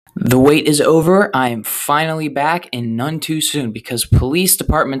The wait is over. I am finally back and none too soon because police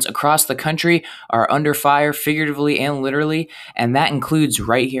departments across the country are under fire, figuratively and literally, and that includes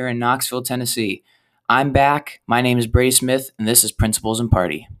right here in Knoxville, Tennessee. I'm back. My name is Brady Smith, and this is Principles and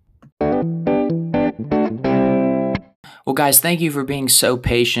Party. Well, guys, thank you for being so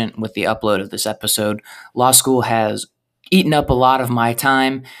patient with the upload of this episode. Law school has eaten up a lot of my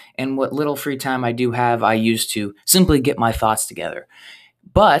time, and what little free time I do have, I use to simply get my thoughts together.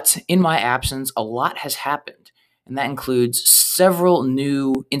 But in my absence, a lot has happened, and that includes several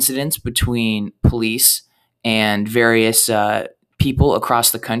new incidents between police and various people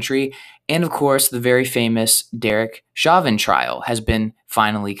across the country. And of course, the very famous Derek Chauvin trial has been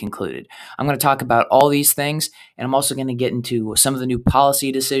finally concluded. I'm going to talk about all these things, and I'm also going to get into some of the new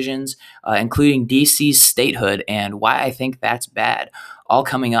policy decisions, including DC's statehood and why I think that's bad, all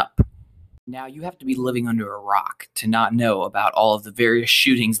coming up. Now, you have to be living under a rock to not know about all of the various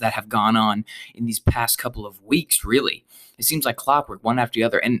shootings that have gone on in these past couple of weeks, really. It seems like clockwork, one after the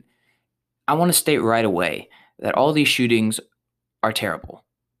other. And I want to state right away that all these shootings are terrible.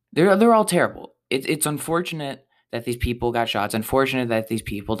 They're all terrible. It's unfortunate that these people got shot. It's unfortunate that these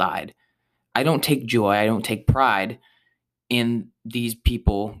people died. I don't take joy, I don't take pride in these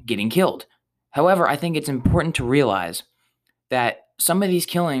people getting killed. However, I think it's important to realize that some of these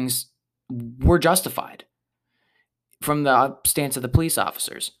killings were justified from the stance of the police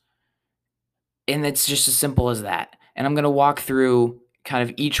officers. And it's just as simple as that. And I'm going to walk through kind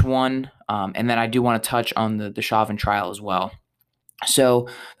of each one, and then I do want to touch on the Chauvin trial as well. So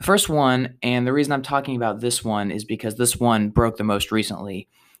the first one, and the reason I'm talking about this one is because this one broke the most recently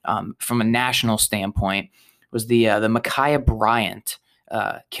from a national standpoint, was the Ma'Khia Bryant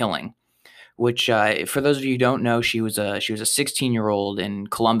killing, which for those of you who don't know, she was a 16-year-old in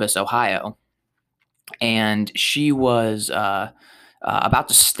Columbus, Ohio, and she was about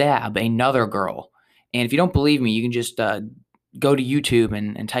to stab another girl. And if you don't believe me, you can just go to YouTube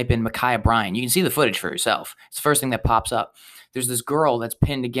and type in Ma'Khia Bryant. You can see the footage for yourself. It's the first thing that pops up. There's this girl that's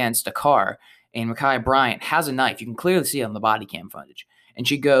pinned against a car, and Ma'Khia Bryant has a knife. You can clearly see it on the body cam footage. And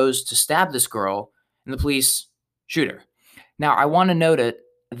she goes to stab this girl, and the police shoot her. Now, I want to note it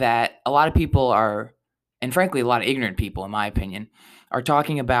that a lot of people are, and frankly, a lot of ignorant people, in my opinion, are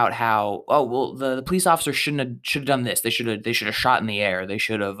talking about how, oh, well, the police officer should have done this. They should have shot in the air. They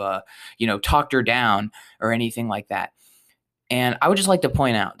should have talked her down or anything like that. And I would just like to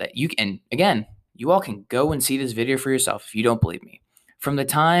point out that you all can go and see this video for yourself if you don't believe me. From the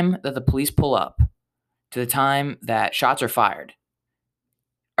time that the police pull up to the time that shots are fired,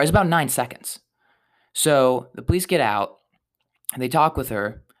 is about 9 seconds. So the police get out and they talk with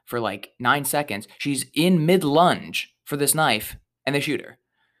her for like 9 seconds. She's in mid-lunge for this knife, and they shoot her.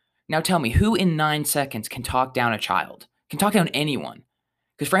 Now tell me, who in 9 seconds can talk down a child? Can talk down anyone?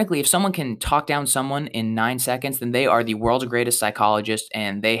 Because frankly, if someone can talk down someone in 9 seconds, then they are the world's greatest psychologist,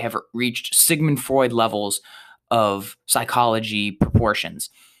 and they have reached Sigmund Freud levels of psychology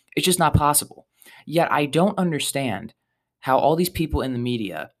proportions. It's just not possible. Yet I don't understand how all these people in the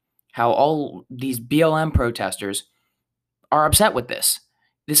media, how all these BLM protesters are upset with this.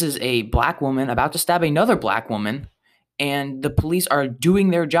 This is a black woman about to stab another black woman, and the police are doing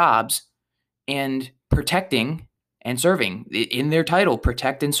their jobs and protecting and serving. In their title,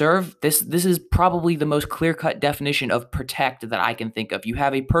 protect and serve. This is probably the most clear-cut definition of protect that I can think of. You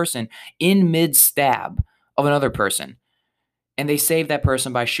have a person in mid-stab of another person, and they save that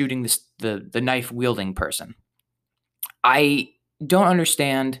person by shooting the knife-wielding person. I don't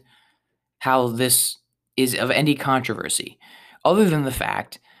understand how this is of any controversy, other than the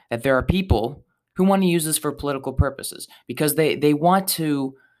fact that there are people who want to use this for political purposes because they want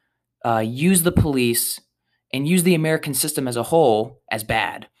to use the police and use the American system as a whole as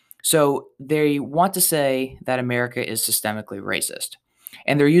bad. So they want to say that America is systemically racist,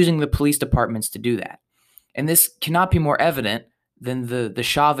 and they're using the police departments to do that. And this cannot be more evident than the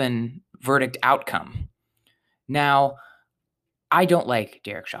Chauvin verdict outcome. Now, I don't like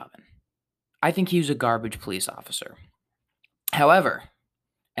Derek Chauvin. I think he was a garbage police officer. However,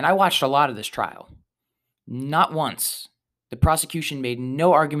 and I watched a lot of this trial, not once the prosecution made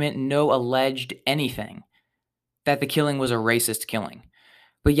no argument, no alleged anything that the killing was a racist killing.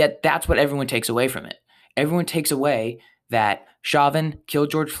 But yet that's what everyone takes away from it. Everyone takes away that Chauvin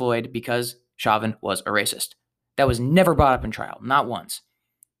killed George Floyd because Chauvin was a racist. That was never brought up in trial, not once.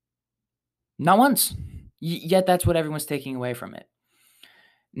 Not once. Yet that's what everyone's taking away from it.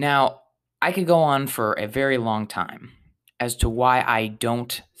 Now, I could go on for a very long time as to why I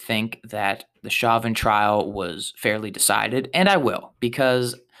don't think that the Chauvin trial was fairly decided, and I will,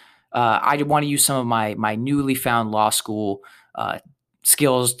 because I want to use some of my newly found law school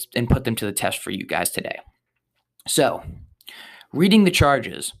skills and put them to the test for you guys today. So, reading the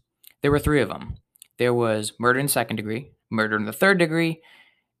charges, there were 3 of them. There was murder in the 2nd degree, murder in the 3rd degree,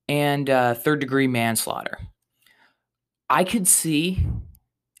 and 3rd degree manslaughter. I could see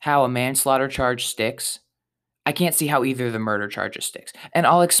how a manslaughter charge sticks. I can't see how either of the murder charges sticks. And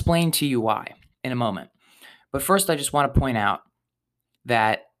I'll explain to you why in a moment. But first, I just want to point out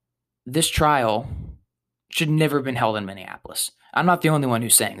that this trial should never have been held in Minneapolis. I'm not the only one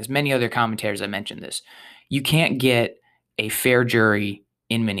who's saying this. Many other commentators have mentioned this. You can't get a fair jury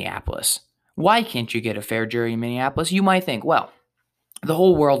in Minneapolis. Why can't you get a fair jury in Minneapolis? You might think, well, the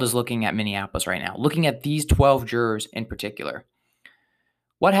whole world is looking at Minneapolis right now, looking at these 12 jurors in particular.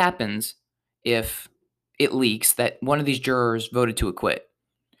 What happens if it leaks that one of these jurors voted to acquit?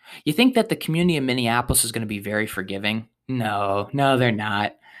 You think that the community of Minneapolis is going to be very forgiving? No, they're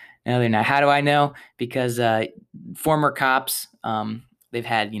not. No, they're not. How do I know? Because former cops, they've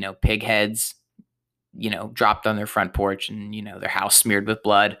had, pig heads, dropped on their front porch and, their house smeared with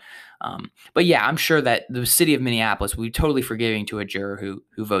blood. But yeah, I'm sure that the city of Minneapolis will be totally forgiving to a juror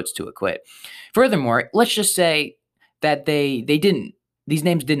who votes to acquit. Furthermore, let's just say that these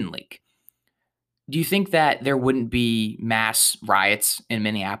names didn't leak. Do you think that there wouldn't be mass riots in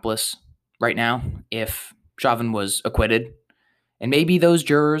Minneapolis right now if Chauvin was acquitted? And maybe those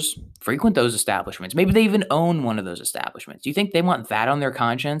jurors frequent those establishments. Maybe they even own one of those establishments. Do you think they want that on their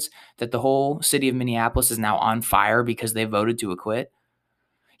conscience, that the whole city of Minneapolis is now on fire because they voted to acquit?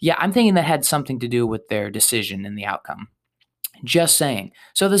 Yeah, I'm thinking that had something to do with their decision and the outcome. Just saying.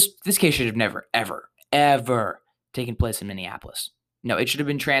 So this case should have never, ever taken place in Minneapolis. No, it should have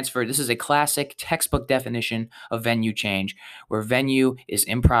been transferred. This is a classic textbook definition of venue change, where venue is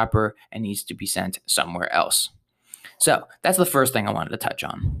improper and needs to be sent somewhere else. So that's the first thing I wanted to touch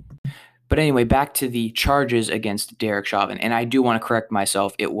on. But anyway, back to the charges against Derek Chauvin. And I do want to correct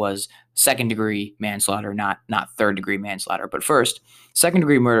myself. It was 2nd degree manslaughter, not 3rd degree manslaughter. But first, 2nd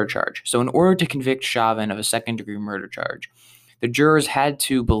degree murder charge. So in order to convict Chauvin of a 2nd degree murder charge, the jurors had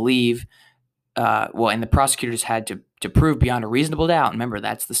to believe, and the prosecutors had to prove beyond a reasonable doubt, remember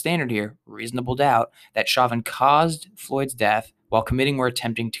that's the standard here, reasonable doubt, that Chauvin caused Floyd's death while committing or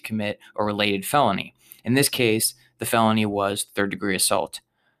attempting to commit a related felony. In this case, the felony was 3rd degree assault.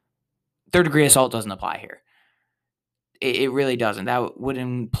 3rd degree assault doesn't apply here. It really doesn't. That would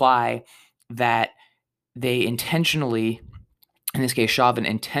imply that they intentionally, in this case, Chauvin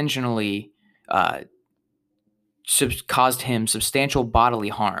intentionally caused him substantial bodily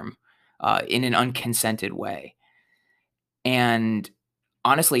harm in an unconsented way. And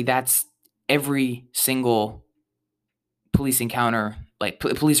honestly, that's every single police encounter, like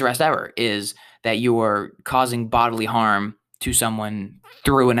police arrest ever, is that you are causing bodily harm to someone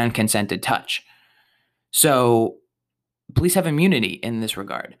through an unconsented touch. So police have immunity in this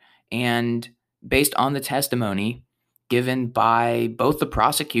regard. And based on the testimony given by both the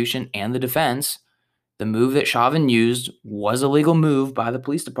prosecution and the defense, the move that Chauvin used was a legal move by the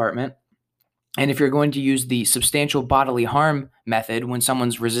police department. And if you're going to use the substantial bodily harm method when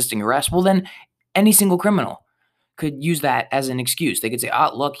someone's resisting arrest, well, then any single criminal could use that as an excuse. They could say,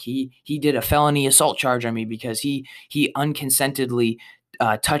 look, he did a felony assault charge on me because he unconsentedly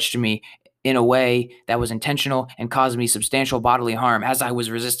touched me in a way that was intentional and caused me substantial bodily harm as I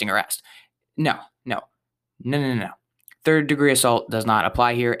was resisting arrest. No. 3rd degree assault does not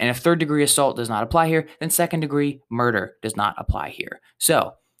apply here. And if 3rd degree assault does not apply here, then 2nd degree murder does not apply here.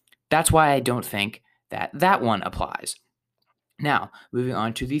 So that's why I don't think that one applies. Now, moving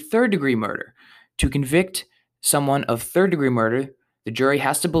on to the 3rd degree murder. To convict someone of 3rd degree murder, the jury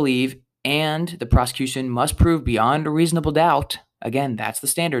has to believe and the prosecution must prove beyond a reasonable doubt. Again, that's the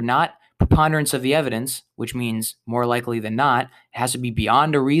standard, not preponderance of the evidence, which means more likely than not. It has to be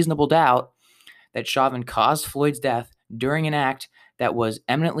beyond a reasonable doubt that Chauvin caused Floyd's death during an act that was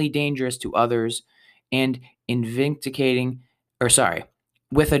eminently dangerous to others and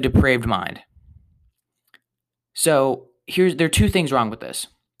with a depraved mind. So there are 2 things wrong with this.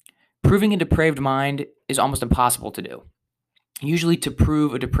 Proving a depraved mind is almost impossible to do. Usually to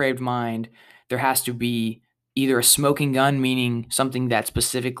prove a depraved mind, there has to be either a smoking gun, meaning something that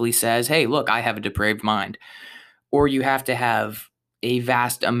specifically says, hey, look, I have a depraved mind, or you have to have a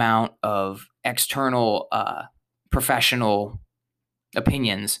vast amount of external professional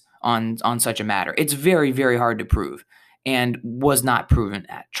opinions on such a matter. It's very, very hard to prove and was not proven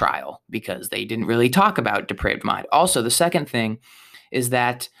at trial because they didn't really talk about depraved mind. Also, the second thing is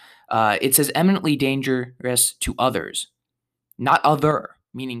that it says eminently dangerous to others, not other,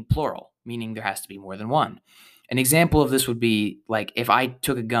 meaning plural, meaning there has to be more than one. An example of this would be like if I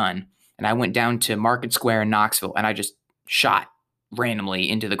took a gun and I went down to Market Square in Knoxville and I just shot randomly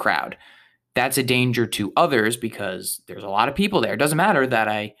into the crowd. That's a danger to others because there's a lot of people there. It doesn't matter that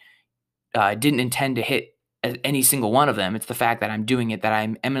I didn't intend to hit any single one of them. It's the fact that I'm doing it that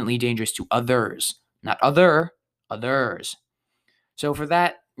I'm eminently dangerous to others, not others. So for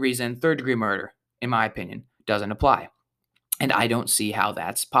that reason, third degree murder, in my opinion, doesn't apply. And I don't see how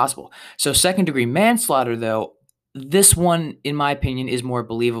that's possible. So second degree manslaughter, though, this one, in my opinion, is more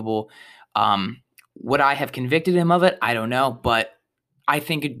believable. Would I have convicted him of it? I don't know, but I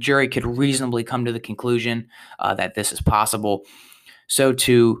think a jury could reasonably come to the conclusion that this is possible. So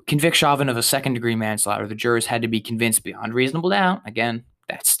to convict Chauvin of a second degree manslaughter, the jurors had to be convinced beyond reasonable doubt, again,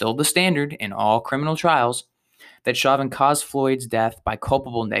 that's still the standard in all criminal trials, that Chauvin caused Floyd's death by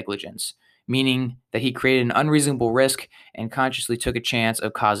culpable negligence, meaning that he created an unreasonable risk and consciously took a chance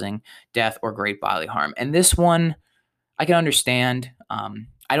of causing death or great bodily harm. And this one, I can understand.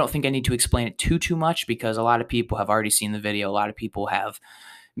 I don't think I need to explain it too much because a lot of people have already seen the video. A lot of people have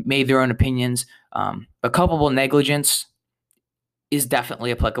made their own opinions. But culpable negligence is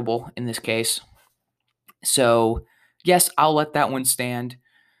definitely applicable in this case. So, yes, I'll let that one stand.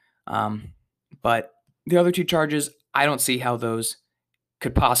 But the other two charges, I don't see how those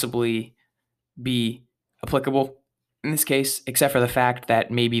could possibly be applicable in this case, except for the fact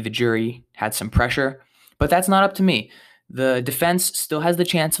that maybe the jury had some pressure. But that's not up to me. The defense still has the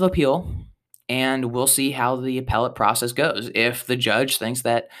chance of appeal, and we'll see how the appellate process goes. If the judge thinks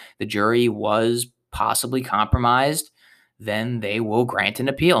that the jury was possibly compromised, then they will grant an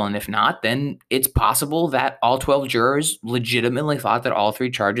appeal. And if not, then it's possible that all 12 jurors legitimately thought that all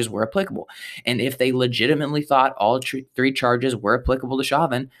three charges were applicable. And if they legitimately thought all three charges were applicable to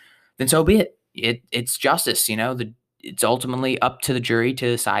Chauvin, then so be it. It's justice, it's ultimately up to the jury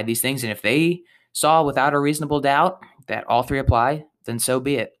to decide these things. And if they saw without a reasonable doubt that all three apply, then so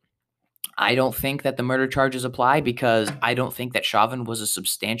be it. I don't think that the murder charges apply because I don't think that Chauvin was a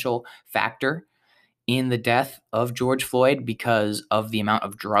substantial factor in the death of George Floyd because of the amount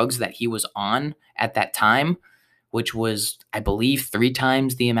of drugs that he was on at that time, which was, I believe, 3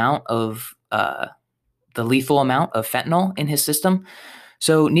 times the amount of the lethal amount of fentanyl in his system.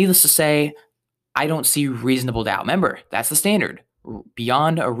 So needless to say, I don't see reasonable doubt. Remember, that's the standard,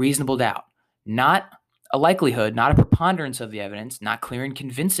 beyond a reasonable doubt, not a likelihood, not a preponderance of the evidence, not clear and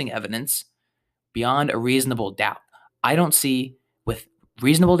convincing evidence, beyond a reasonable doubt. I don't see, with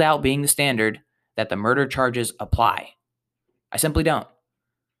reasonable doubt being the standard, that the murder charges apply. I simply don't.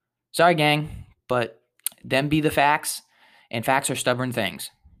 Sorry, gang, but them be the facts, and facts are stubborn things.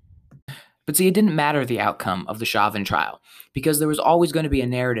 But see, it didn't matter the outcome of the Chauvin trial because there was always going to be a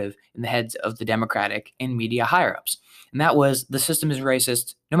narrative in the heads of the Democratic and media higher-ups, and that was the system is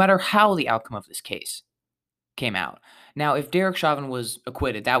racist no matter how the outcome of this case came out. Now, if Derek Chauvin was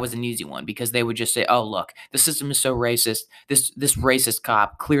acquitted, that was an easy one because they would just say, oh, look, the system is so racist. This racist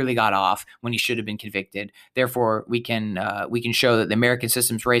cop clearly got off when he should have been convicted. Therefore, we can show that the American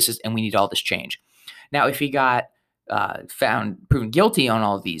system is racist and we need all this change. Now, if he got proven guilty on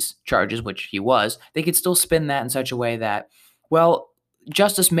all of these charges, which he was, they could still spin that in such a way that, well,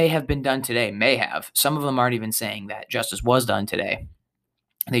 justice may have been done today. May have. Some of them aren't even saying that justice was done today.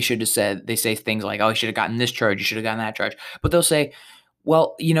 They should have said, they say things like, oh, you should have gotten this charge, you should have gotten that charge. But they'll say,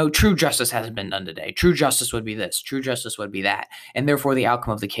 well, true justice hasn't been done today. True justice would be this. True justice would be that. And therefore, the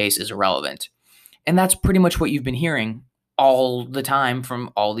outcome of the case is irrelevant. And that's pretty much what you've been hearing all the time from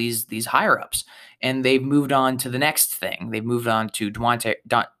all these higher-ups. And they've moved on to the next thing. They've moved on to Daunte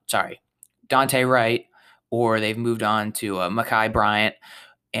Wright, or they've moved on to Ma'Khia Bryant,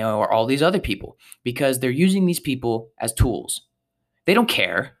 or all these other people, because they're using these people as tools. They don't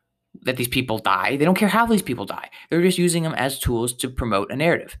care that these people die. They don't care how these people die. They're just using them as tools to promote a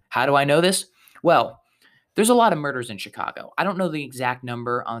narrative. How do I know this? Well, there's a lot of murders in Chicago. I don't know the exact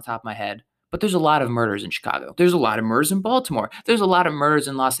number on the top of my head, but there's a lot of murders in Chicago. There's a lot of murders in Baltimore. There's a lot of murders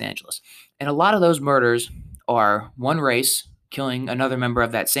in Los Angeles. And a lot of those murders are one race killing another member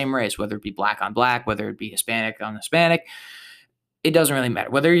of that same race, whether it be black on black, whether it be Hispanic on Hispanic. It doesn't really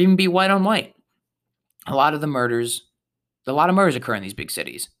matter. Whether it even be white on white. A lot of murders occur in these big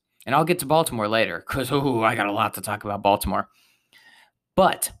cities. And I'll get to Baltimore later because, I got a lot to talk about Baltimore.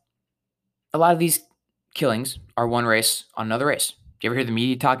 But a lot of these killings are one race on another race. Do you ever hear the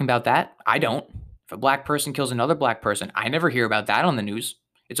media talking about that? I don't. If a black person kills another black person, I never hear about that on the news.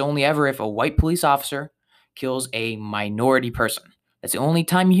 It's only ever if a white police officer kills a minority person. That's the only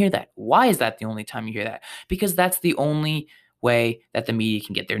time you hear that. Why is that the only time you hear that? Because that's the only way that the media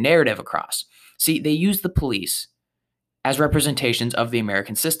can get their narrative across. See, they use the police as representations of the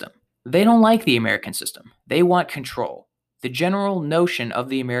American system. They don't like the American system. They want control. The general notion of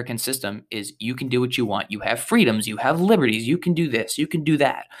the American system is you can do what you want. You have freedoms, you have liberties, you can do this, you can do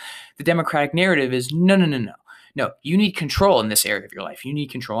that. The Democratic narrative is no, no, no, no. No, you need control in this area of your life. You need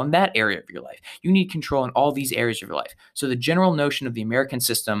control in that area of your life. You need control in all these areas of your life. So the general notion of the American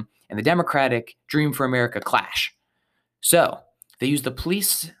system and the Democratic dream for America clash. So they use the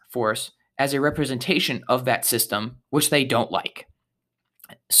police force as a representation of that system, which they don't like.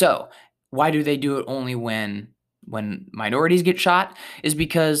 So why do they do it only when minorities get shot? Is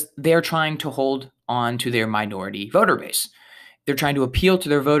because they're trying to hold on to their minority voter base. They're trying to appeal to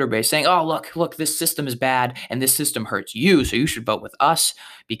their voter base, saying, oh, look, this system is bad and this system hurts you, so you should vote with us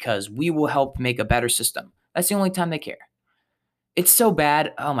because we will help make a better system. That's the only time they care. It's so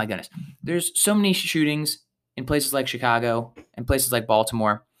bad. Oh, my goodness. There's so many shootings in places like Chicago and places like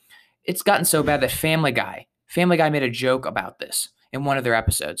Baltimore. It's gotten so bad that Family Guy made a joke about this in one of their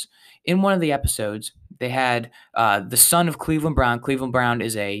episodes. In one of the episodes, they had the son of Cleveland Brown. Cleveland Brown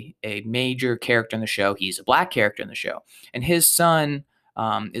is a major character in the show. He's a black character in the show. And his son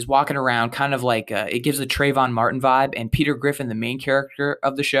is walking around kind of like it gives a Trayvon Martin vibe. And Peter Griffin, the main character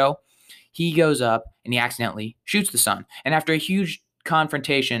of the show, he goes up and he accidentally shoots the son. And after a huge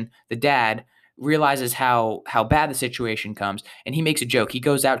confrontation, the dad realizes how bad the situation comes, and he makes a joke. He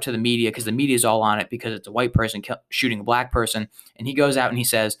goes out to the media because the media is all on it because it's a white person shooting a black person, and he goes out and he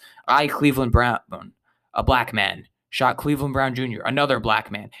says, I, Cleveland Brown, a black man, shot Cleveland Brown Jr., another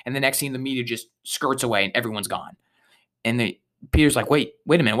black man. And the next thing, the media just skirts away and everyone's gone. And Peter's like, wait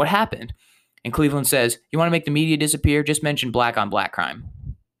a minute, what happened? And Cleveland says, you want to make the media disappear? Just mention black on black crime.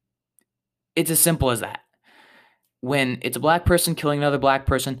 It's as simple as that. When it's a black person killing another black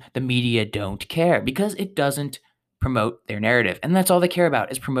person, the media don't care because it doesn't promote their narrative. And that's all they care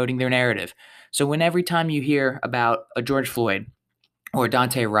about is promoting their narrative. So when every time you hear about a George Floyd or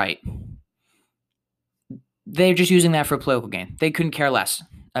Daunte Wright, they're just using that for political gain. They couldn't care less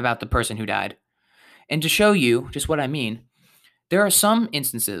about the person who died. And to show you just what I mean, there are some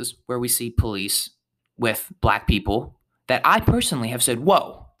instances where we see police with black people that I personally have said,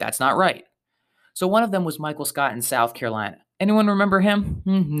 whoa, that's not right. So one of them was Michael Scott in South Carolina. Anyone remember him?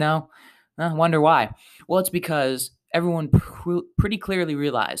 No. I wonder why. Well, it's because everyone pretty clearly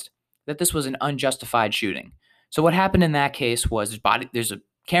realized that this was an unjustified shooting. So what happened in that case was there's a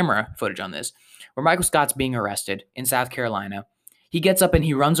camera footage on this where Michael Scott's being arrested in South Carolina. He gets up and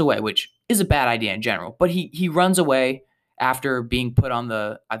he runs away, which is a bad idea in general, but he runs away after being put on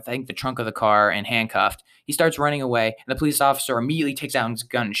the trunk of the car and handcuffed. He starts running away, and the police officer immediately takes out his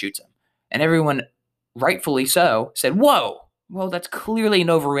gun and shoots him. And everyone, rightfully so, said, whoa, well, that's clearly an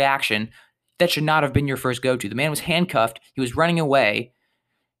overreaction. That should not have been your first go-to. The man was handcuffed. He was running away.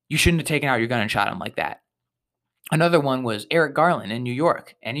 You shouldn't have taken out your gun and shot him like that. Another one was Eric Garland in New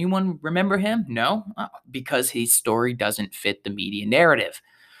York. Anyone remember him? No? Because his story doesn't fit the media narrative.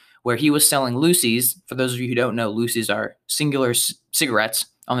 Where he was selling Lucy's, for those of you who don't know, Lucy's are singular cigarettes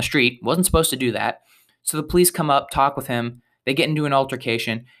on the street. Wasn't supposed to do that. So the police come up, talk with him. They get into an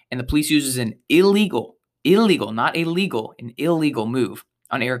altercation, and the police uses an illegal, not illegal, an illegal move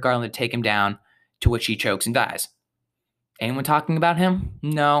on Eric Garland to take him down, to which he chokes and dies. Anyone talking about him?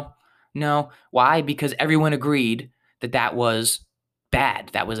 No. Why? Because everyone agreed that was bad.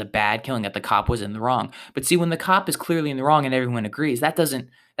 That was a bad killing, that the cop was in the wrong. But see, when the cop is clearly in the wrong and everyone agrees, that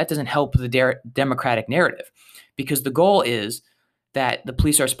doesn't help the Democratic narrative, because the goal is that the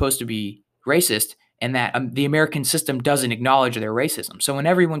police are supposed to be racist and that the American system doesn't acknowledge their racism. So when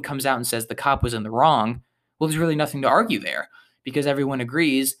everyone comes out and says the cop was in the wrong, well, there's really nothing to argue there because everyone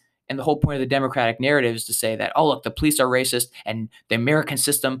agrees. And the whole point of the Democratic narrative is to say that, oh, look, the police are racist and the American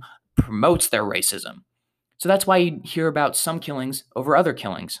system promotes their racism. So that's why you hear about some killings over other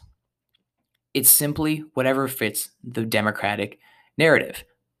killings. It's simply whatever fits the Democratic narrative.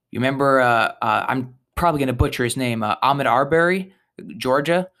 You remember, I'm probably going to butcher his name, Ahmaud Arbery,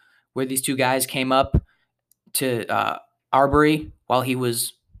 Georgia, where these two guys came up to Arbery while he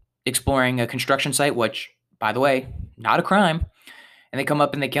was exploring a construction site, which, by the way, not a crime. And they come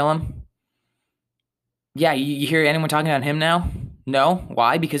up and they kill him. Yeah, you hear anyone talking about him now? No.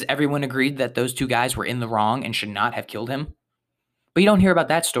 Why? Because everyone agreed that those two guys were in the wrong and should not have killed him. But you don't hear about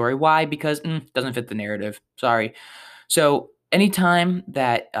that story. Why? Because it doesn't fit the narrative. Sorry. So anytime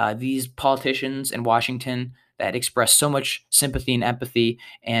that these politicians in Washington that express so much sympathy and empathy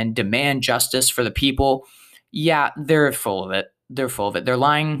and demand justice for the people, yeah, they're full of it. They're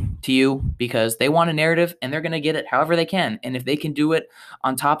lying to you because they want a narrative and they're going to get it however they can. And if they can do it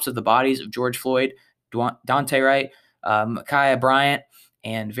on tops of the bodies of George Floyd, Daunte Wright, Ma'Khia Bryant,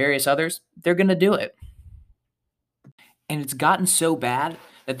 and various others, they're going to do it. And it's gotten so bad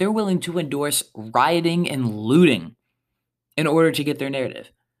that they're willing to endorse rioting and looting in order to get their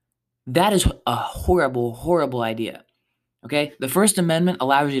narrative. That is a horrible, horrible idea. Okay? The First Amendment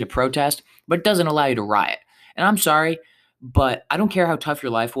allows you to protest, but it doesn't allow you to riot. And I'm sorry, but I don't care how tough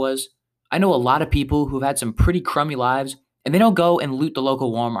your life was. I know a lot of people who've had some pretty crummy lives, and they don't go and loot the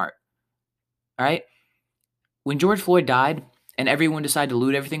local Walmart. All right? When George Floyd died and everyone decided to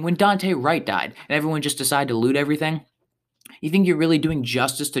loot everything, when Dante Wright died and everyone just decided to loot everything, you think you're really doing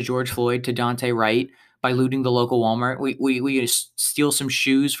justice to George Floyd, to Dante Wright, by looting the local Walmart? We going to steal some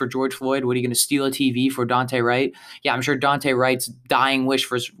shoes for George Floyd? What are you going to steal a TV for Dante Wright? Yeah, I'm sure Dante Wright's dying wish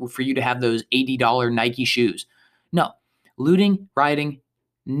for you to have those $80 Nike shoes. No, looting, rioting,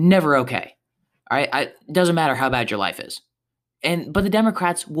 never okay. All right, it doesn't matter how bad your life is. But the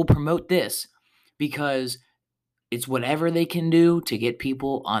Democrats will promote this because it's whatever they can do to get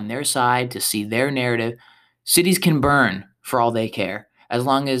people on their side, to see their narrative. Cities can burn for all they care, as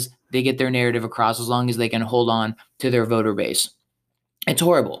long as they get their narrative across, as long as they can hold on to their voter base. It's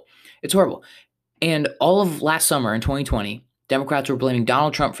horrible. It's horrible. And all of last summer in 2020, Democrats were blaming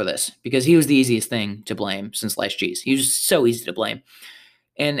Donald Trump for this because he was the easiest thing to blame since sliced cheese. He was so easy to blame.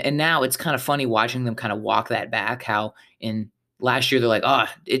 And now it's kind of funny watching them kind of walk that back, how in last year they're like,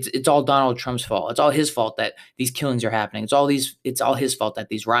 it's all Donald Trump's fault. It's all his fault that these killings are happening. It's all his fault that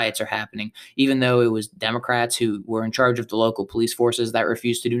these riots are happening, even though it was Democrats who were in charge of the local police forces that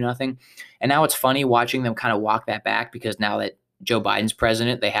refused to do nothing. And now it's funny watching them kind of walk that back, because now that Joe Biden's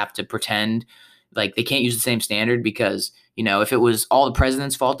president, they have to pretend like they can't use the same standard, because, if it was all the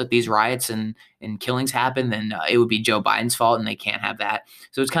president's fault that these riots and killings happen, then it would be Joe Biden's fault, and they can't have that.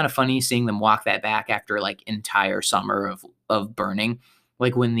 So it's kind of funny seeing them walk that back after like entire summer of burning.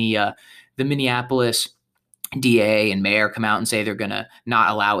 Like when the Minneapolis DA and mayor come out and say they're going to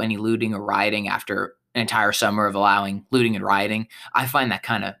not allow any looting or rioting after an entire summer of allowing looting and rioting. I find that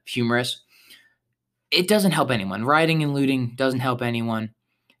kind of humorous. It doesn't help anyone. Rioting and looting doesn't help anyone.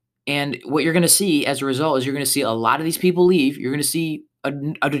 And what you're going to see as a result is you're going to see a lot of these people leave. You're going to see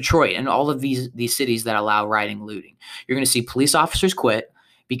a Detroit and all of these cities that allow rioting and looting. You're going to see police officers quit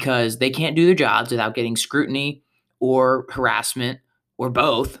because they can't do their jobs without getting scrutiny or harassment or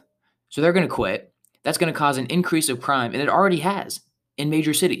both. So they're going to quit. That's going to cause an increase of crime, and it already has in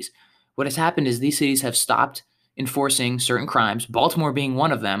major cities. What has happened is these cities have stopped enforcing certain crimes, Baltimore being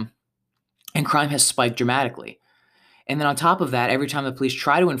one of them, and crime has spiked dramatically. And then on top of that, every time the police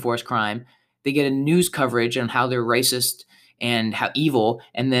try to enforce crime, they get a news coverage on how they're racist and how evil,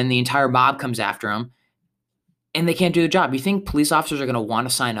 and then the entire mob comes after them, and they can't do their job. You think police officers are going to want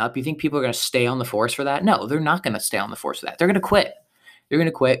to sign up? You think people are going to stay on the force for that? No, they're not going to stay on the force for that. They're going to quit. They're going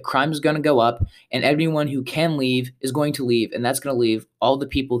to quit. Crime is going to go up, and everyone who can leave is going to leave, and that's going to leave all the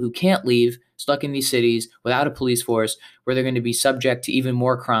people who can't leave stuck in these cities without a police force, where they're going to be subject to even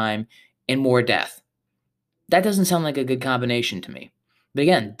more crime and more death. That doesn't sound like a good combination to me. But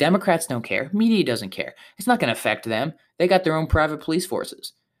again, Democrats don't care. Media doesn't care. It's not going to affect them. They got their own private police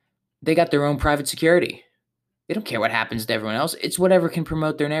forces. They got their own private security. They don't care what happens to everyone else. It's whatever can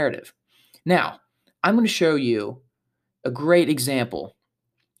promote their narrative. Now, I'm going to show you a great example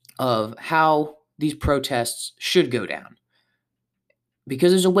of how these protests should go down.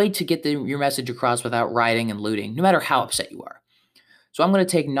 Because there's a way to get your message across without rioting and looting, no matter how upset you are. So I'm going to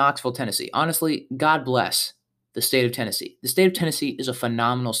take Knoxville, Tennessee. Honestly, God bless the state of Tennessee. The state of Tennessee is a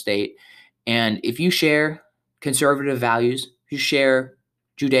phenomenal state. And if you share conservative values, if you share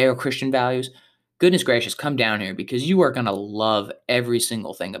Judeo-Christian values, goodness gracious, come down here, because you are going to love every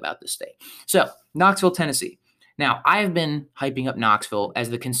single thing about this state. So, Knoxville, Tennessee. Now, I have been hyping up Knoxville as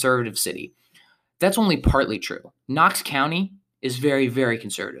the conservative city. That's only partly true. Knox County is very, very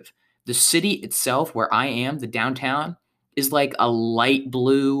conservative. The city itself, where I am, the downtown, is like a light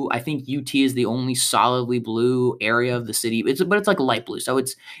blue. I think UT is the only solidly blue area of the city. But it's like a light blue, so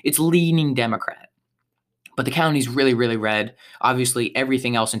it's leaning Democrat. But the county's really, really red. Obviously,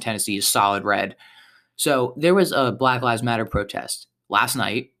 everything else in Tennessee is solid red. So there was a Black Lives Matter protest last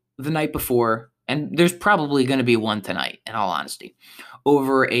night, the night before, and there's probably going to be one tonight, in all honesty,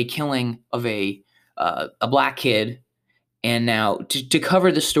 over a killing of a black kid. And now, to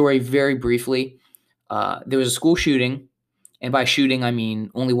cover the story very briefly, there was a school shooting. And by shooting, I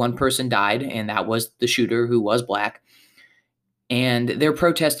mean only one person died, and that was the shooter, who was black. And they're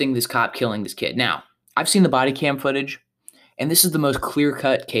protesting this cop killing this kid. Now, I've seen the body cam footage, and this is the most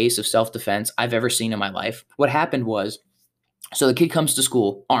clear-cut case of self-defense I've ever seen in my life. What happened was, so the kid comes to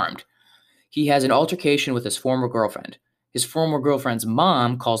school armed. He has an altercation with his former girlfriend. His former girlfriend's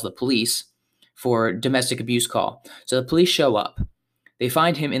mom calls the police for domestic abuse call. So the police show up. They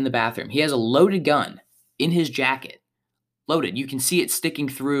find him in the bathroom. He has a loaded gun in his jacket. Loaded. You can see it sticking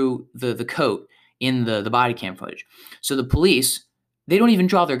through the coat in the body cam footage. So the police, they don't even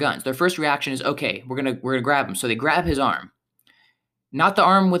draw their guns. Their first reaction is, okay, we're gonna grab him. So they grab his arm, not the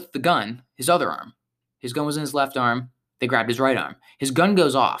arm with the gun, his other arm. His gun was in his left arm. They grabbed his right arm. His gun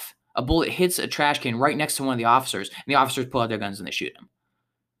goes off. A bullet hits a trash can right next to one of the officers, and the officers pull out their guns and they shoot him.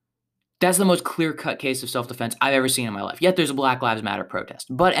 That's the most clear-cut case of self-defense I've ever seen in my life. Yet there's a Black Lives Matter protest.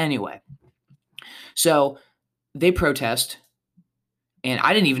 But anyway, so they protest, and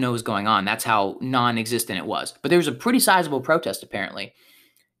I didn't even know what was going on. That's how non-existent it was. But there was a pretty sizable protest, apparently.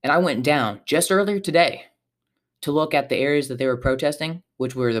 And I went down just earlier today to look at the areas that they were protesting,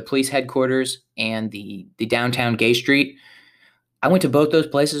 which were the police headquarters and the downtown Gay Street. I went to both those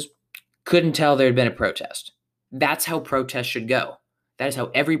places, couldn't tell there had been a protest. That's how protests should go. That is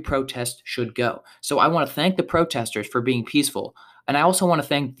how every protest should go. So I want to thank the protesters for being peaceful. And I also want to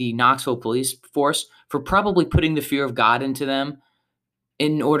thank the Knoxville police force for probably putting the fear of God into them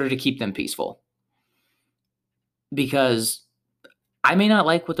in order to keep them peaceful. Because I may not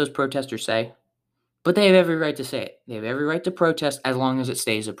like what those protesters say, but they have every right to say it. They have every right to protest as long as it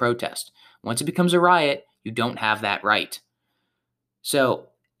stays a protest. Once it becomes a riot, you don't have that right. So,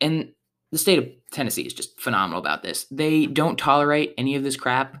 and the state of Tennessee is just phenomenal about this. They don't tolerate any of this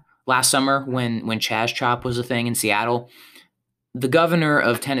crap. Last summer, when Chaz Chop was a thing in Seattle, the governor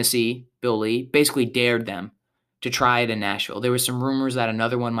of Tennessee, Bill Lee, basically dared them to try it in Nashville. There was some rumors that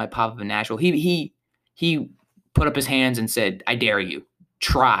another one might pop up in Nashville. He put up his hands and said, I dare you.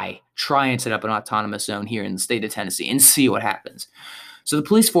 Try and set up an autonomous zone here in the state of Tennessee and see what happens. So the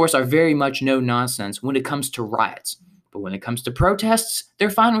police force are very much no nonsense when it comes to riots. But when it comes to protests, they're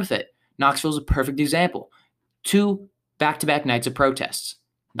fine with it. Knoxville's a perfect example. 2 back-to-back nights of protests.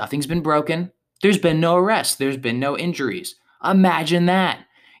 Nothing's been broken. There's been no arrests. There's been no injuries. Imagine that.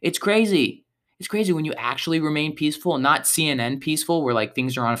 It's crazy. It's crazy when you actually remain peaceful, not CNN peaceful where like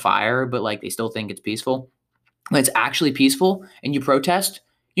things are on fire, but like they still think it's peaceful. When it's actually peaceful and you protest,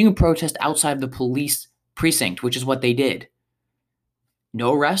 you can protest outside the police precinct, which is what they did.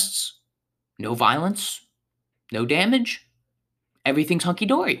 No arrests, no violence, no damage. Everything's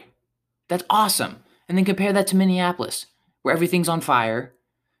hunky-dory. That's awesome. And then compare that to Minneapolis, where everything's on fire.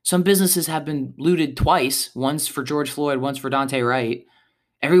 Some businesses have been looted twice, once for George Floyd, once for Daunte Wright.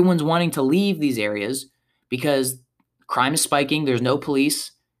 Everyone's wanting to leave these areas because crime is spiking. There's no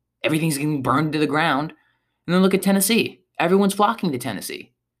police. Everything's getting burned to the ground. And then look at Tennessee. Everyone's flocking to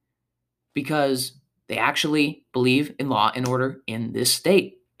Tennessee because they actually believe in law and order in this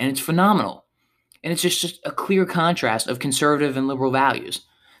state. And it's phenomenal. And it's just a clear contrast of conservative and liberal values.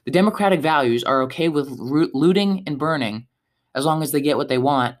 The Democratic values are okay with looting and burning as long as they get what they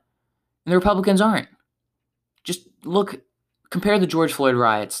want, and the Republicans aren't. Just compare the George Floyd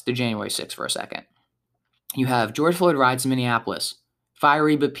riots to January 6th for a second. You have George Floyd riots in Minneapolis.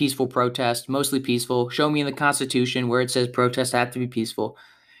 Fiery but peaceful protest, mostly peaceful. Show me in the Constitution where it says protests have to be peaceful.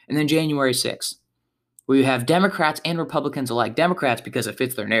 And then January 6th, where you have Democrats and Republicans alike. Democrats because it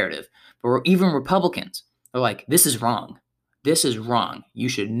fits their narrative, but even Republicans are like, this is wrong. This is wrong. You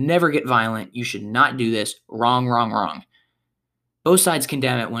should never get violent. You should not do this. Wrong, wrong, wrong. Both sides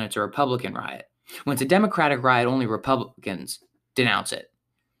condemn it when it's a Republican riot. When it's a Democratic riot, only Republicans denounce it.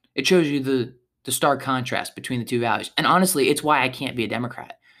 It shows you the stark contrast between the two values. And honestly, it's why I can't be a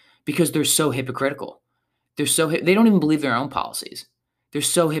Democrat, because they're so hypocritical. They don't even believe their own policies. They're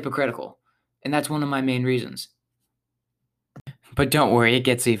so hypocritical. And that's one of my main reasons. But don't worry, it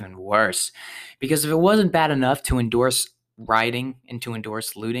gets even worse. Because if it wasn't bad enough to endorse rioting and to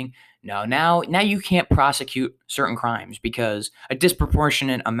endorse looting, no, now you can't prosecute certain crimes because a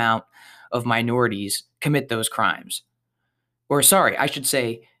disproportionate amount of minorities commit those crimes. Or sorry, I should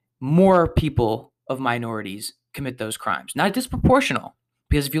say more people of minorities commit those crimes. Not disproportional,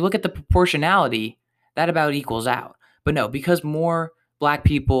 because if you look at the proportionality, that about equals out. But no, because more black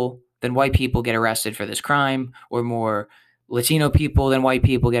people than white people get arrested for this crime, or more Latino people than white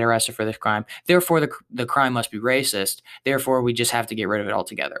people get arrested for this crime, therefore the crime must be racist. Therefore, we just have to get rid of it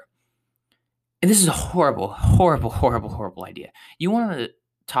altogether. And this is a horrible, horrible, horrible, horrible idea. You want to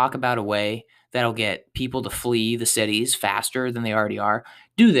talk about a way that'll get people to flee the cities faster than they already are?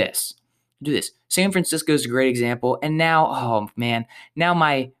 Do this. Do this. San Francisco is a great example. And now, oh man, now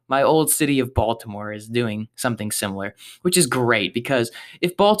my old city of Baltimore is doing something similar, which is great because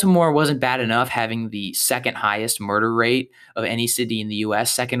if Baltimore wasn't bad enough having the second highest murder rate of any city in the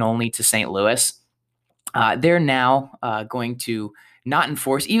U.S., second only to St. Louis, they're now going to not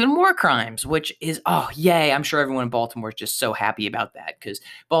enforce even more crimes, which is, oh, yay. I'm sure everyone in Baltimore is just so happy about that because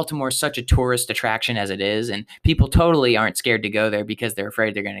Baltimore is such a tourist attraction as it is, and people totally aren't scared to go there because they're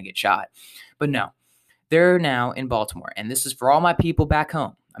afraid they're going to get shot. But no, they're now in Baltimore, and this is for all my people back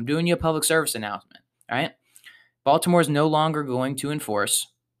home. I'm doing you a public service announcement. All right. Baltimore is no longer going to enforce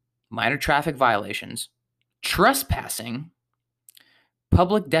minor traffic violations, trespassing,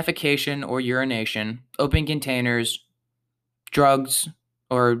 public defecation or urination, open containers, drugs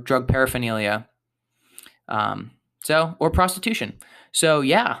or drug paraphernalia, or prostitution. So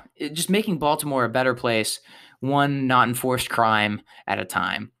yeah, just making Baltimore a better place, one not enforced crime at a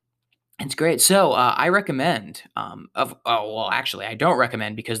time. It's great. So I recommend. Actually, I don't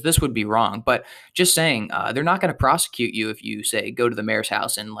recommend because this would be wrong. But just saying, they're not going to prosecute you if you say go to the mayor's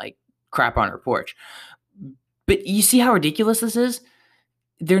house and like crap on her porch. But you see how ridiculous this is?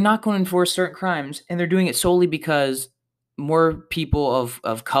 They're not going to enforce certain crimes, and they're doing it solely because more people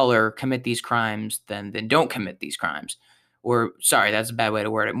of color commit these crimes than don't commit these crimes. Or sorry, that's a bad way to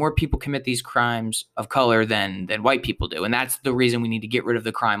word it. More people commit these crimes of color than white people do, and that's the reason we need to get rid of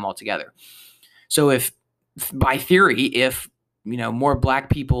the crime altogether. So if by theory, if more black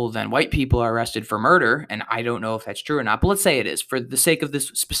people than white people are arrested for murder, and I don't know if that's true or not, but let's say it is for the sake of this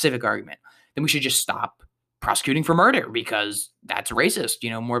specific argument, then we should just stop prosecuting for murder because that's racist.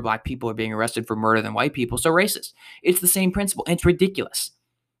 More black people are being arrested for murder than white people, so racist. It's the same principle. It's ridiculous.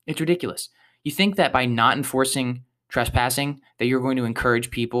 It's ridiculous. You think that by not enforcing trespassing that you're going to encourage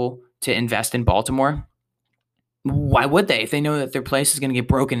people to invest in Baltimore? Why would they? If they know that their place is going to get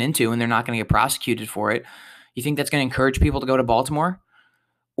broken into and they're not going to get prosecuted for it, you think that's going to encourage people to go to Baltimore?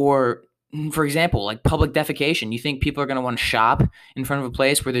 Or, for example, like public defecation. You think people are going to want to shop in front of a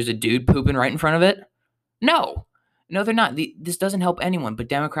place where there's a dude pooping right in front of it? No, they're not. This doesn't help anyone, but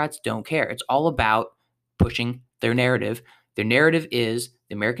Democrats don't care. It's all about pushing their narrative. Their narrative is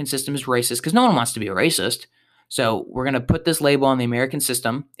the American system is racist because no one wants to be a racist. So we're going to put this label on the American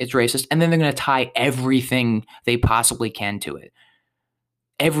system. It's racist. And then they're going to tie everything they possibly can to it.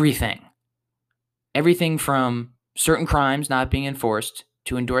 Everything. Everything from certain crimes not being enforced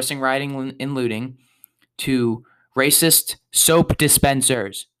to endorsing rioting and looting to racist soap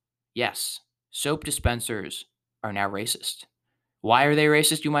dispensers. Yes. Soap dispensers are now racist. Why are they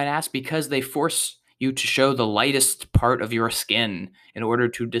racist, you might ask? Because they force you to show the lightest part of your skin in order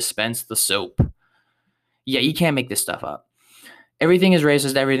to dispense the soap. Yeah, you can't make this stuff up. Everything is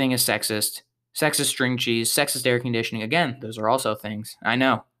racist. Everything is sexist. Sexist string cheese, sexist air conditioning. Again, those are also things. I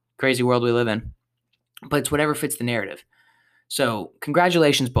know. Crazy world we live in. But it's whatever fits the narrative. So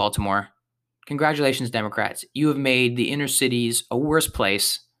congratulations, Baltimore. Congratulations, Democrats. You have made the inner cities a worse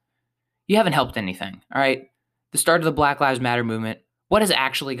place. You haven't helped anything, all right? The start of the Black Lives Matter movement, what has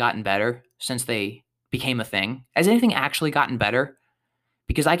actually gotten better since they became a thing? Has anything actually gotten better?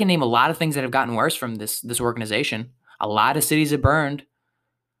 Because I can name a lot of things that have gotten worse from this organization. A lot of cities have burned.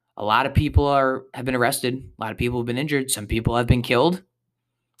 A lot of people have been arrested. A lot of people have been injured. Some people have been killed.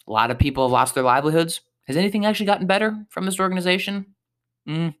 A lot of people have lost their livelihoods. Has anything actually gotten better from this organization?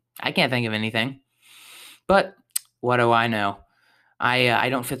 I can't think of anything. But what do I know? I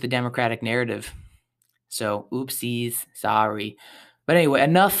don't fit the Democratic narrative. So oopsies, sorry. But anyway,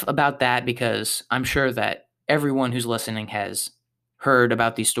 enough about that because I'm sure that everyone who's listening has heard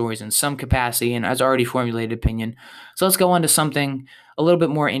about these stories in some capacity and has already formulated opinion. So let's go on to something a little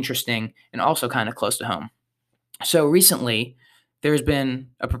bit more interesting and also kind of close to home. So recently, there's been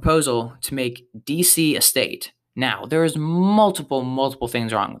a proposal to make DC a state. Now, there's multiple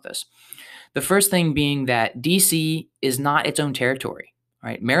things wrong with this. The first thing being that DC is not its own territory,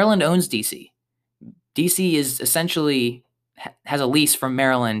 right? Maryland owns DC. DC is essentially has a lease from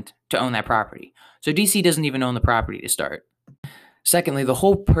Maryland to own that property. So DC doesn't even own the property to start. Secondly, the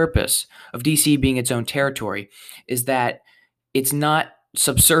whole purpose of DC being its own territory is that it's not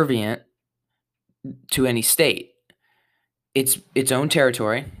subservient to any state. It's its own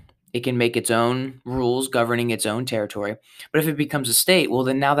territory. It can make its own rules governing its own territory. But if it becomes a state, well,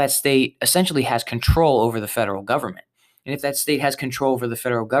 then now that state essentially has control over the federal government. And if that state has control over the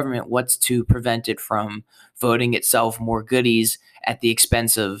federal government, what's to prevent it from voting itself more goodies at the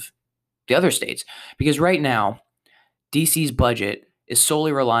expense of the other states? Because right now, DC's budget is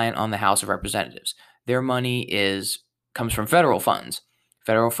solely reliant on the House of Representatives. Their money comes from federal funds.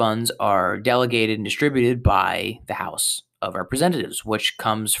 Federal funds are delegated and distributed by the House of Representatives, which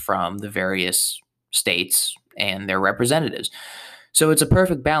comes from the various states and their representatives. So it's a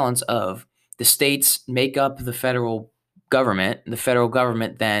perfect balance of the states make up the federal government. The federal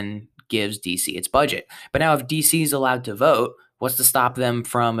government then gives DC its budget. But now if DC is allowed to vote, what's to stop them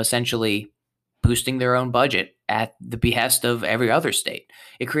from essentially boosting their own budget at the behest of every other state?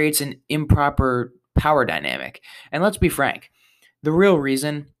 It creates an improper power dynamic. And let's be frank, the real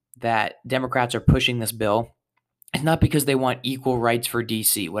reason that Democrats are pushing this bill is not because they want equal rights for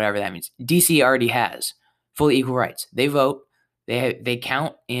DC, whatever that means. DC already has fully equal rights. They vote, They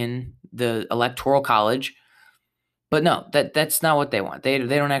count in the electoral college, but no, that's not what they want. They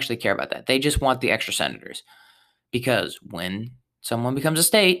don't actually care about that. They just want the extra senators, because when someone becomes a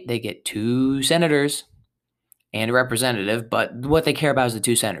state, they get 2 senators and a representative, but what they care about is the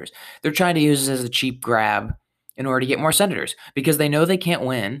 2 senators. They're trying to use this as a cheap grab in order to get more senators, because they know they can't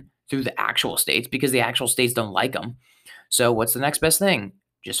win through the actual states because the actual states don't like them. So what's the next best thing?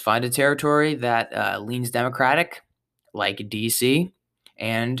 Just find a territory that leans Democratic, like DC,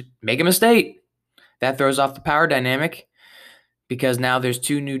 and make them a state. That throws off the power dynamic, because now there's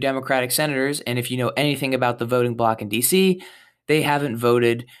 2 new Democratic senators, and if you know anything about the voting bloc in DC, they haven't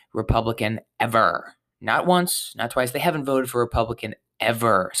voted Republican ever. Not once, not twice. They haven't voted for Republican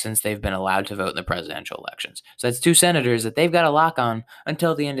ever since they've been allowed to vote in the presidential elections. So that's 2 senators that they've got a lock on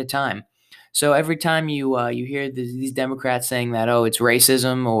until the end of time. So every time you hear these Democrats saying that, oh, it's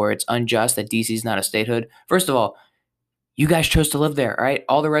racism or it's unjust that DC is not a statehood, first of all, you guys chose to live there, all right?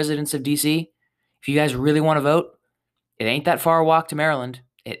 All the residents of DC, if you guys really want to vote, it ain't that far a walk to Maryland.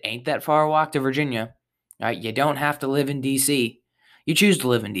 It ain't that far a walk to Virginia. All right, you don't have to live in D.C. You choose to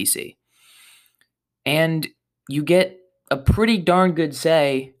live in D.C. And you get a pretty darn good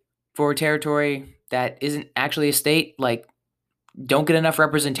say for a territory that isn't actually a state. Like, don't get enough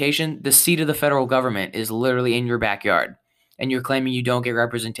representation. The seat of the federal government is literally in your backyard. And you're claiming you don't get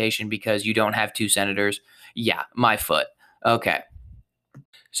representation because you don't have 2 senators. Yeah, my foot. Okay.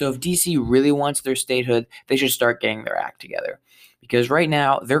 So if DC really wants their statehood, they should start getting their act together, because right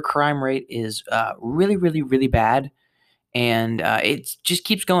now their crime rate is really, really, really bad, and it just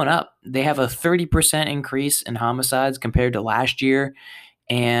keeps going up. They have a 30% increase in homicides compared to last year,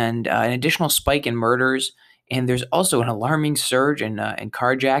 and an additional spike in murders. And there's also an alarming surge in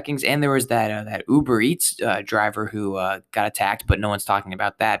carjackings. And there was that Uber Eats driver who got attacked, but no one's talking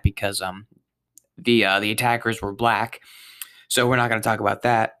about that because the attackers were black. So we're not going to talk about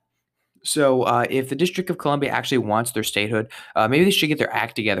that. So if the District of Columbia actually wants their statehood, maybe they should get their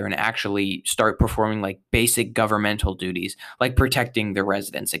act together and actually start performing like basic governmental duties, like protecting their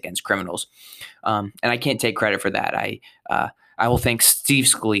residents against criminals. And I can't take credit for that. I will thank Steve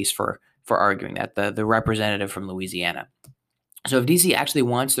Scalise for arguing that, the representative from Louisiana. So if DC actually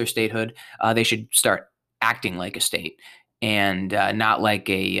wants their statehood, they should start acting like a state, and not like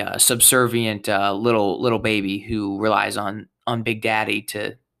a subservient little baby who relies on Big Daddy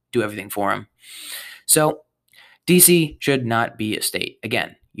to do everything for him. So DC should not be a state.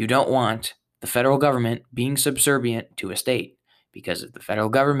 Again, you don't want the federal government being subservient to a state, because if the federal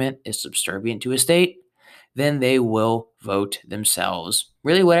government is subservient to a state, then they will vote themselves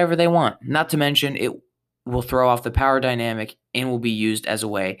really whatever they want. Not to mention, it will throw off the power dynamic and will be used as a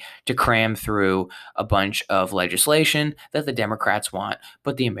way to cram through a bunch of legislation that the Democrats want,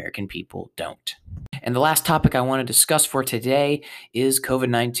 but the American people don't. And the last topic I want to discuss for today is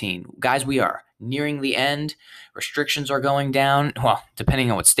COVID-19. Guys, we are nearing the end. Restrictions are going down. Well, depending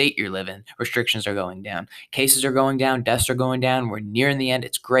on what state you live in, restrictions are going down. Cases are going down. Deaths are going down. We're nearing the end.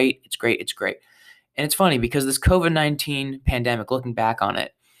 It's great. It's great. It's great. And it's funny because this COVID-19 pandemic, looking back on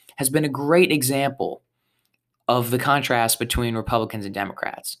it, has been a great example of the contrast between Republicans and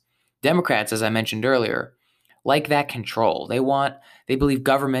Democrats. Democrats, as I mentioned earlier, like that control. They believe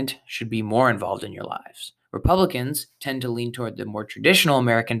government should be more involved in your lives. Republicans tend to lean toward the more traditional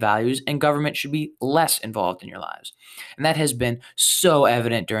American values, and government should be less involved in your lives. And that has been so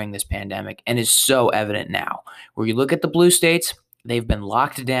evident during this pandemic and is so evident now. Where you look at the blue states, they've been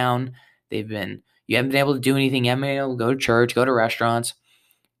locked down. You haven't been able to do anything. You haven't been able to go to church, go to restaurants,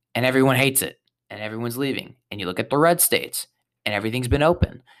 and everyone hates it, and everyone's leaving. And you look at the red states, and everything's been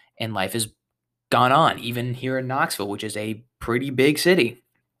open, and life has gone on, even here in Knoxville, which is a pretty big city.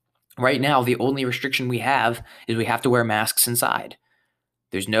 Right now, the only restriction we have is we have to wear masks inside.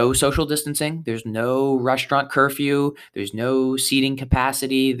 There's no social distancing. There's no restaurant curfew. There's no seating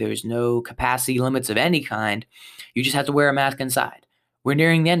capacity. There's no capacity limits of any kind. You just have to wear a mask inside. We're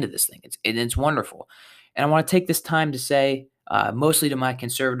nearing the end of this thing. It's wonderful. And I want to take this time to say, mostly to my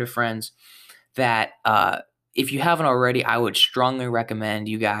conservative friends, that if you haven't already, I would strongly recommend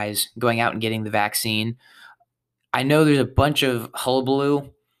you guys going out and getting the vaccine. I know there's a bunch of hullabaloo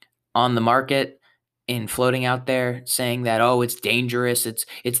on the market and floating out there saying that, oh, it's dangerous, it's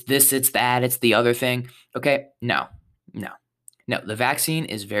this, it's that, it's the other thing. Okay, no. The vaccine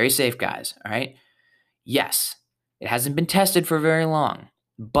is very safe, guys, all right? Yes, it hasn't been tested for very long,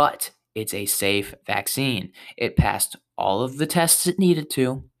 but it's a safe vaccine. It passed all of the tests it needed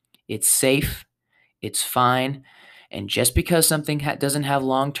to. It's safe. It's fine. And just because something doesn't have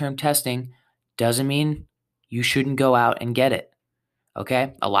long-term testing doesn't mean you shouldn't go out and get it.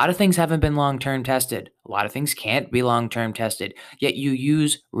 Okay? A lot of things haven't been long-term tested. A lot of things can't be long-term tested. Yet you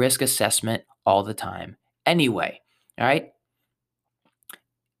use risk assessment all the time. Anyway, all right?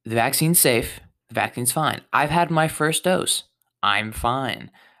 The vaccine's safe. The vaccine's fine. I've had my first dose. I'm fine.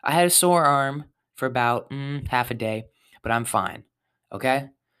 I had a sore arm for about half a day, but I'm fine. Okay?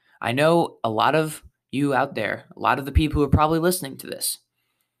 I know a lot of you out there, a lot of the people who are probably listening to this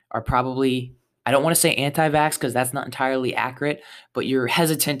are probably, I don't want to say anti-vax because that's not entirely accurate, but you're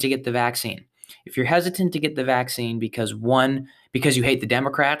hesitant to get the vaccine. If you're hesitant to get the vaccine because because you hate the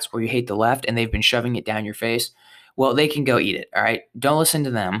Democrats or you hate the left and they've been shoving it down your face, well, they can go eat it. All right. Don't listen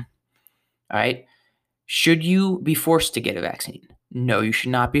to them. All right. Should you be forced to get a vaccine? No, you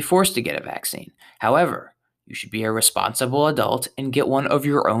should not be forced to get a vaccine. However, you should be a responsible adult and get one of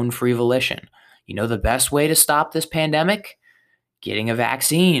your own free volition. You know the best way to stop this pandemic? Getting a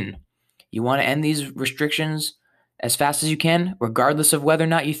vaccine. You want to end these restrictions as fast as you can, regardless of whether or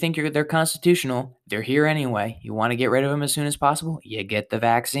not you think they're constitutional. They're here anyway. You want to get rid of them as soon as possible? You get the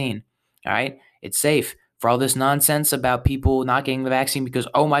vaccine. All right? It's safe. For all this nonsense about people not getting the vaccine because,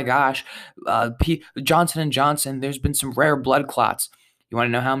 oh my gosh, Johnson & Johnson, there's been some rare blood clots. You want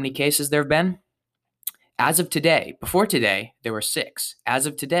to know how many cases there have been? As of today, before today, there were 6. As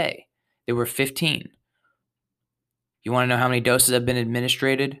of today, there were 15. You want to know how many doses have been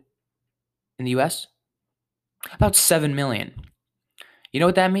administered in the US? About 7 million. You know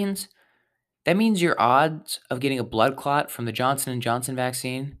what that means? That means your odds of getting a blood clot from the Johnson & Johnson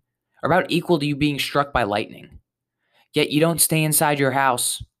vaccine are about equal to you being struck by lightning. Yet you don't stay inside your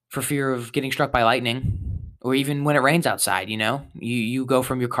house for fear of getting struck by lightning, or even when it rains outside, you know? You go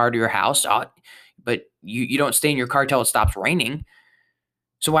from your car to your house, but you don't stay in your car till it stops raining.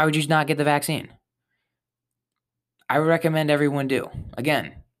 So why would you not get the vaccine? I would recommend everyone do.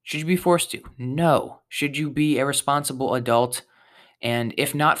 Again, should you be forced to? No. Should you be a responsible adult? And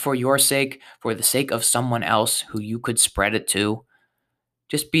if not for your sake, for the sake of someone else who you could spread it to,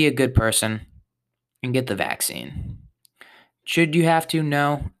 just be a good person and get the vaccine. Should you have to?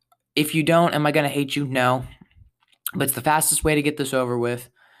 No. If you don't, am I going to hate you? No. But it's the fastest way to get this over with.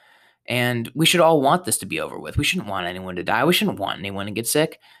 And we should all want this to be over with. We shouldn't want anyone to die. We shouldn't want anyone to get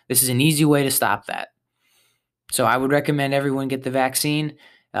sick. This is an easy way to stop that. So I would recommend everyone get the vaccine.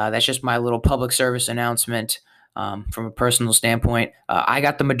 That's just my little public service announcement from a personal standpoint. I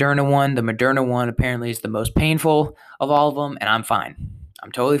got the Moderna one. The Moderna one apparently is the most painful of all of them, and I'm fine.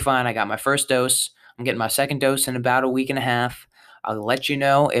 I'm totally fine. I got my first dose. I'm getting my second dose in about a week and a half. I'll let you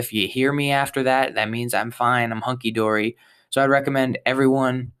know if you hear me after that. That means I'm fine. I'm hunky-dory. So I'd recommend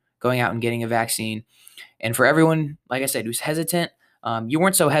everyone going out and getting a vaccine. And for everyone, like I said, who's hesitant, you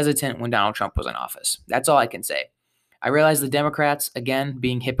weren't so hesitant when Donald Trump was in office. That's all I can say. I realize the Democrats, again,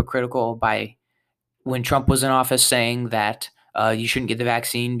 being hypocritical by when Trump was in office saying that you shouldn't get the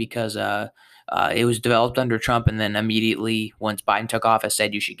vaccine because it was developed under Trump, and then immediately once Biden took office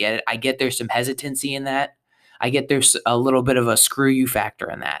said you should get it. I get there's some hesitancy in that. I get there's a little bit of a screw you factor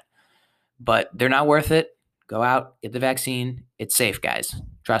in that. But they're not worth it. Go out, get the vaccine. It's safe, guys.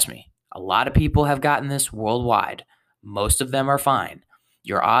 Trust me. A lot of people have gotten this worldwide. Most of them are fine.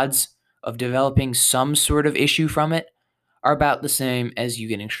 Your odds of developing some sort of issue from it are about the same as you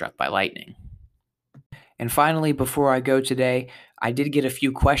getting struck by lightning. And finally, before I go today, I did get a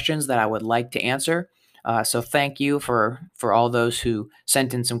few questions that I would like to answer. So thank you for all those who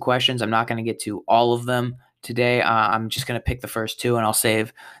sent in some questions. I'm not going to get to all of them today. I'm just going to pick the first 2, and I'll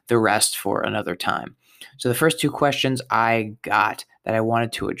save the rest for another time. So the first 2 questions I got that I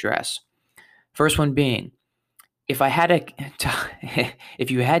wanted to address. First one being, if you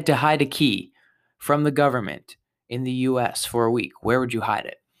had to hide a key from the government in the U.S. for a week, where would you hide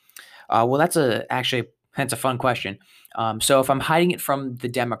it? Well, that's a fun question. So if I'm hiding it from the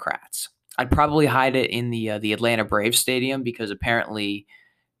Democrats, I'd probably hide it in the Atlanta Braves stadium because apparently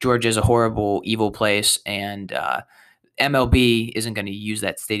Georgia's a horrible, evil place, and MLB isn't going to use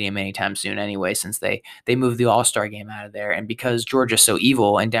that stadium anytime soon anyway, since they moved the All-Star game out of there. And because Georgia's so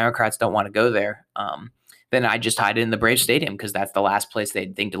evil and Democrats don't want to go there, then I just hide it in the Braves stadium because that's the last place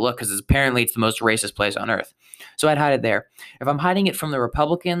they'd think to look, because apparently it's the most racist place on earth. So I'd hide it there. If I'm hiding it from the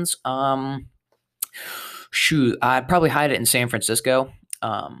Republicans, I'd probably hide it in San Francisco,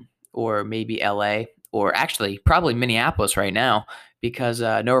 or maybe LA, or actually probably Minneapolis right now, because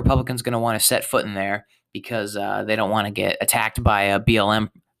no Republican's going to want to set foot in there because they don't want to get attacked by a BLM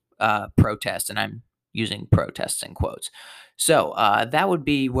protest, and I'm using protests in quotes. So that would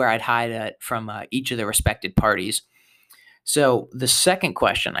be where I'd hide it from each of the respected parties. So the second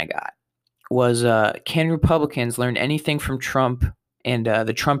question I got was, can Republicans learn anything from Trump and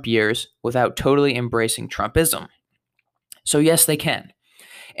the Trump years without totally embracing Trumpism? So yes, they can.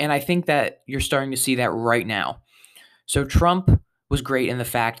 And I think that you're starting to see that right now. So Trump was great in the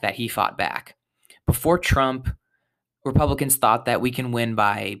fact that he fought back. Before Trump, Republicans thought that we can win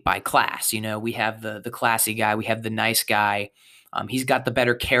by class. We have the classy guy, we have the nice guy. He's got the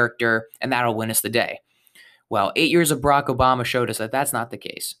better character, and that'll win us the day. Well, 8 years of Barack Obama showed us that that's not the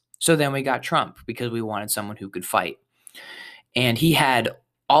case. So then we got Trump because we wanted someone who could fight. And he had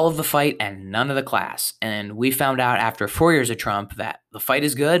all of the fight and none of the class. And we found out after 4 years of Trump that the fight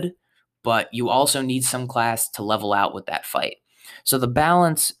is good, but you also need some class to level out with that fight. So the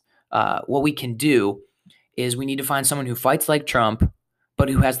balance, what we can do is we need to find someone who fights like Trump, but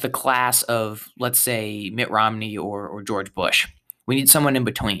who has the class of, let's say, Mitt Romney or George Bush. We need someone in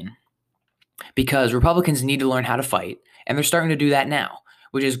between because Republicans need to learn how to fight, and they're starting to do that now,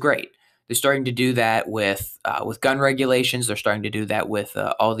 which is great. They're starting to do that with gun regulations. They're starting to do that with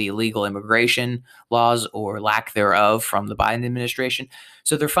all the illegal immigration laws or lack thereof from the Biden administration.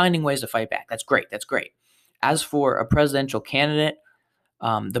 So they're finding ways to fight back. That's great. That's great. As for a presidential candidate,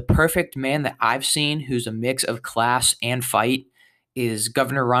 the perfect man that I've seen who's a mix of class and fight is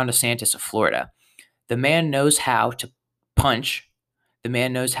Governor Ron DeSantis of Florida. The man knows how to punch. The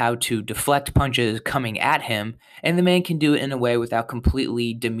man knows how to deflect punches coming at him, and the man can do it in a way without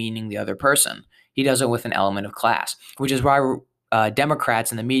completely demeaning the other person. He does it with an element of class, which is why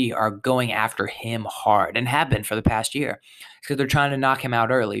Democrats and the media are going after him hard and have been for the past year because they're trying to knock him out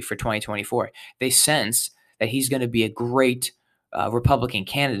early for 2024. They sense that he's going to be a great Republican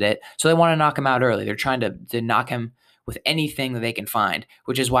candidate, so they want to knock him out early. They're trying to knock him with anything that they can find,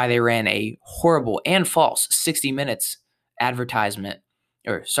 which is why they ran a horrible and false 60 Minutes advertisement,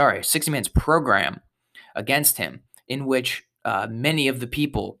 60 Minutes program against him, in which many of the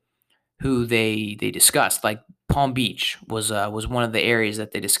people who they discussed, like Palm Beach was one of the areas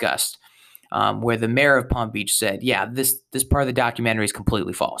that they discussed, where the mayor of Palm Beach said, "Yeah, this part of the documentary is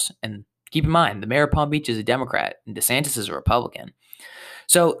completely false." And keep in mind, the mayor of Palm Beach is a Democrat and DeSantis is a Republican.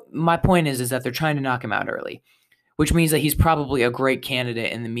 So my point is that they're trying to knock him out early, which means that he's probably a great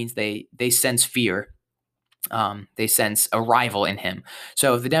candidate, and it means they sense fear. They sense a rival in him.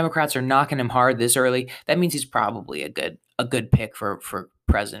 So if the Democrats are knocking him hard this early, that means he's probably a good pick for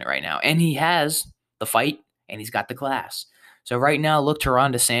president right now. And he has the fight and he's got the class. So right now, look to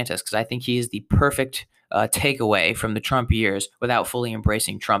Ron DeSantis because I think he is the perfect takeaway from the Trump years without fully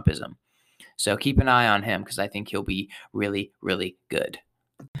embracing Trumpism. So keep an eye on him because I think he'll be really, really good.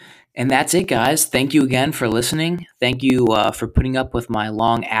 And that's it, guys. Thank you again for listening. Thank you for putting up with my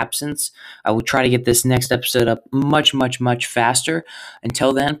long absence. I will try to get this next episode up much, much, much faster.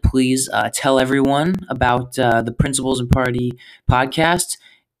 Until then, please tell everyone about the Principles and Party podcast.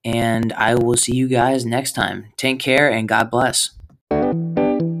 And I will see you guys next time. Take care and God bless.